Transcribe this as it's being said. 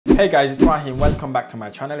Hey guys, it's Rahim. Welcome back to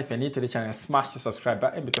my channel. If you're new to the channel, smash the subscribe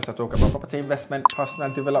button because I talk about property investment,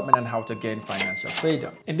 personal development, and how to gain financial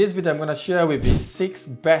freedom. In this video, I'm going to share with you 6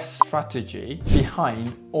 best strategies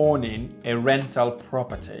behind owning a rental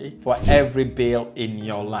property for every bill in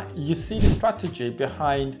your life. You see, the strategy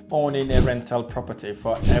behind owning a rental property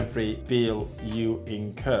for every bill you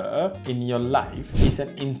incur in your life is an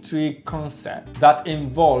intriguing concept that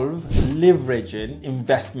involves leveraging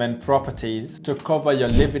investment properties to cover your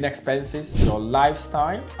living expenses, your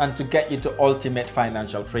lifestyle, and to get you to ultimate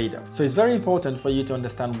financial freedom. So it's very important for you to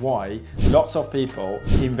understand why lots of people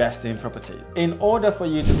invest in property. In order for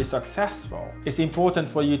you to be successful, it's important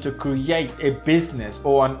for you to create a business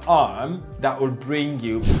or an arm that will bring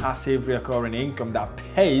you passive recurring income that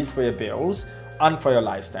pays for your bills and for your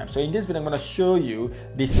lifestyle. So in this video, I'm going to show you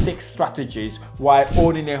the 6 strategies why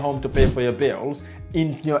owning a home to pay for your bills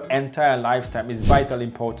in your entire lifetime is vitally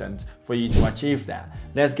important for you to achieve that.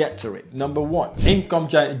 Let's get to it. Number 1, income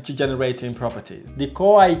generating properties. The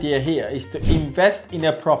core idea here is to invest in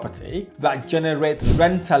a property that generates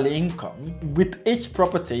rental income, with each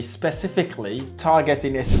property specifically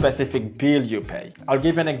targeting a specific bill you pay. I'll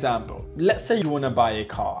give an example. Let's say you want to buy a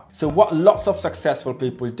car. So what lots of successful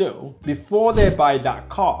people do, before they buy that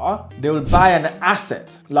car, they will buy an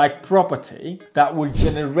asset like property that will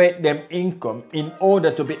generate them income in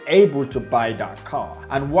order to be able to buy that car.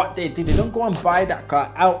 And what they do, they don't go and buy that car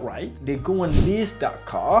outright. They go and lease that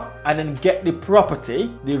car and then get the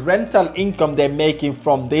property, the rental income they're making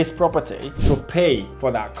from this property, to pay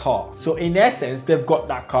for that car. So in essence, they've got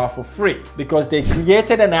that car for free because they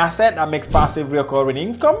created an asset that makes passive recurring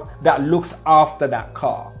income that looks after that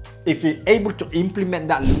car. If you're able to implement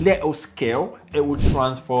that little skill, it will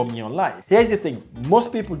transform your life. Here's the thing,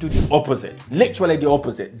 most people do the opposite, literally the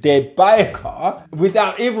opposite. They buy a car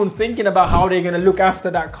without even thinking about how they're going to look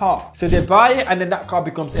after that car. So they buy it and then that car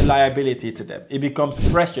becomes a liability to them. It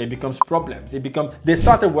becomes pressure, it becomes problems. They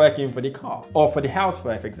started working for the car or for the house,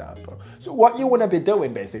 for example. So what you want to be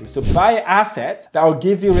doing basically is to buy assets that will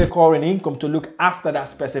give you recurring income to look after that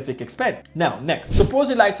specific expense. Now, next, suppose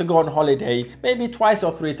you like to go on holiday maybe 2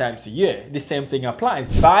 or 3 times a year. The same thing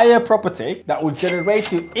applies. Buy a property that will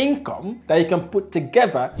generate you income that you can put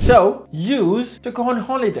together, so use to go on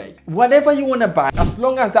holiday. Whatever you want to buy, as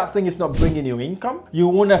long as that thing is not bringing you income, you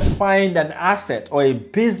want to find an asset or a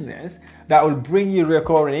business that will bring you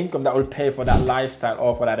recurring income that will pay for that lifestyle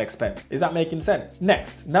or for that expense. Is that making sense?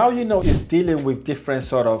 Next, now you know it's dealing with different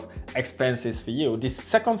sort of expenses for you. The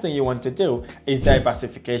second thing you want to do is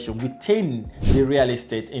diversification within the real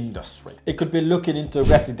estate industry. It could be looking into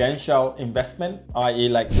residential investment, i.e.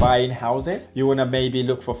 like buying houses. You want to maybe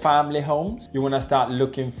look for family homes. You want to start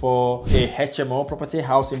looking for a HMO property,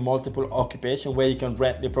 house in multiple occupation, where you can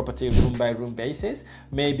rent the property room by room basis.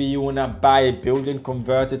 Maybe you want to buy a building,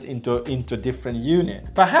 convert it into different units.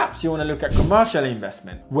 Perhaps you want to look at commercial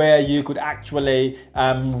investment, where you could actually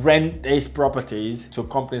rent these properties to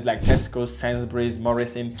companies like Tesco, Sainsbury's,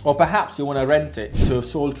 Morrison, or perhaps you want to rent it to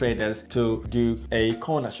sole traders to do a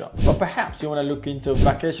corner shop. Or perhaps you want to look into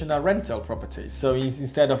vacational rental properties. So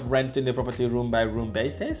instead of renting the property room by room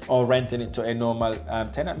basis or renting it to a normal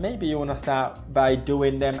tenant, maybe you want to start by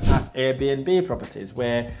doing them as Airbnb properties,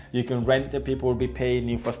 where you can rent the people will be paying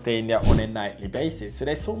you for staying there on a nightly basis. So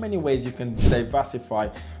there's so many ways you can diversify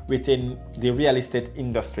within the real estate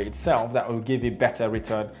industry itself that will give you better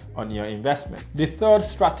return on your investment. The third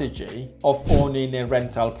strategy of owning a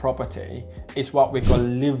rental property is what we call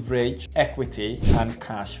leverage, equity, and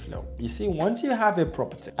cash flow. You see, once you have a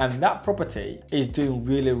property and that property is doing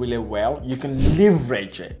really, really well, you can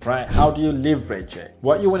leverage it, right? How do you leverage it?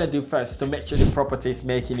 What you want to do first is to make sure the property is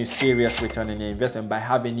making you serious return on your investment by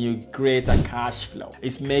having you greater cash flow.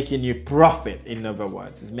 It's making you profit, in other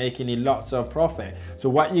words. It's making you lots of profit. So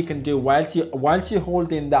what you can do once you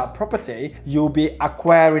hold in that property, you'll be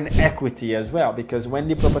acquiring equity as well, because when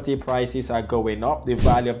the property prices are going up, the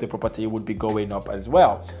value of the property would be going up as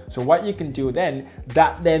well. So what you can do then,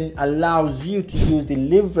 that then allows you to use the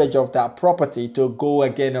leverage of that property to go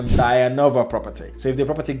again and buy another property. So if the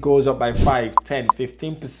property goes up by 5, 10,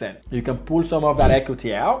 15%, you can pull some of that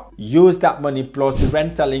equity out, use that money plus the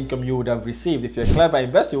rental income you would have received. If you're a clever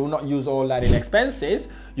investor, you will not use all that in expenses.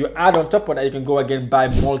 You add on top of that, you can go again buy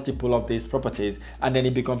multiple of these properties, and then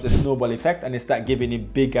it becomes a snowball effect, and it starts giving you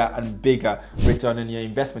bigger and bigger return on your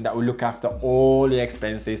investment that will look after all your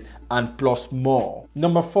expenses and plus more.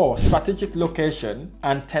 Number 4, strategic location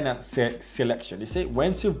and tenant selection. You see,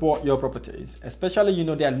 once you've bought your properties, especially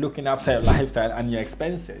they are looking after your lifestyle and your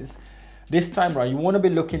expenses, this time around, you want to be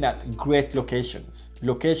looking at great locations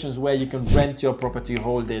where you can rent your property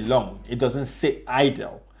all day long. It doesn't sit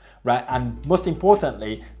idle. right? And most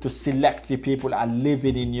importantly, to select the people that are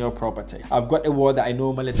living in your property. I've got a word that I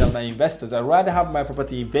normally tell my investors: I'd rather have my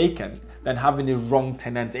property vacant than having the wrong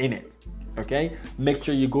tenant in it. Okay, make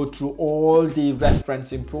sure you go through all the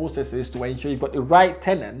referencing processes to ensure you've got the right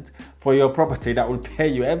tenant for your property that will pay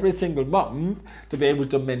you every single month to be able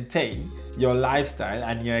to maintain your lifestyle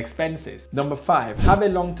and your expenses. Number 5, have a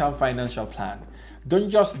long-term financial plan. Don't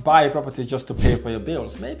just buy a property just to pay for your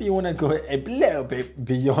bills. Maybe you want to go a little bit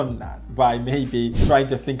beyond that by maybe trying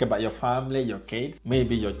to think about your family, your kids,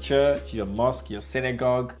 maybe your church, your mosque, your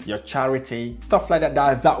synagogue, your charity, stuff like that.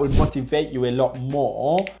 That will motivate you a lot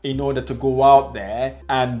more in order to go out there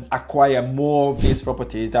and acquire more of these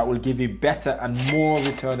properties that will give you better and more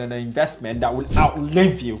return on investment that will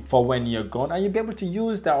outlive you for when you're gone. And you'll be able to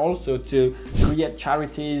use that also to create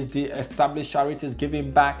charities, establish charities,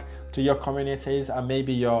 giving back to your communities and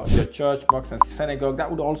maybe your church, mosque and synagogue. That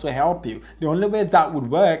would also help you. The only way that would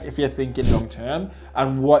work if you're thinking long term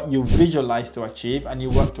and what you visualize to achieve and you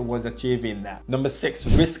work towards achieving that. Number 6,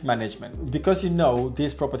 risk management. Because you know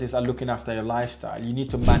these properties are looking after your lifestyle, you need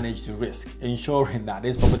to manage the risk, ensuring that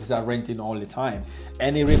these properties are renting all the time.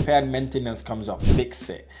 Any repair and maintenance comes up, fix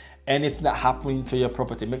it. Anything that happening to your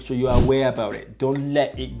property, make sure you are aware about it. Don't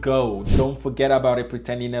let it go. Don't forget about it,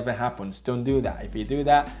 pretend it never happens. Don't do that. If you do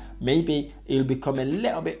that, maybe it'll become a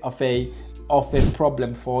little bit of a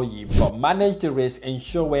problem for you. But manage the risk,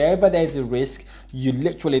 ensure wherever there's a risk, you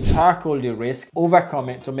literally tackle the risk, overcome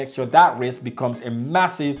it to make sure that risk becomes a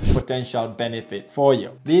massive potential benefit for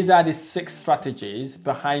you. These are the 6 strategies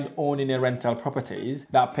behind owning a rental properties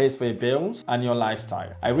that pays for your bills and your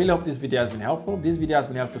lifestyle. I really hope this video has been helpful. If this video has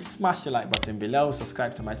been helpful, smash the like button below,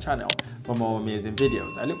 subscribe to my channel for more amazing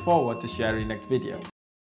videos. I look forward to sharing next video.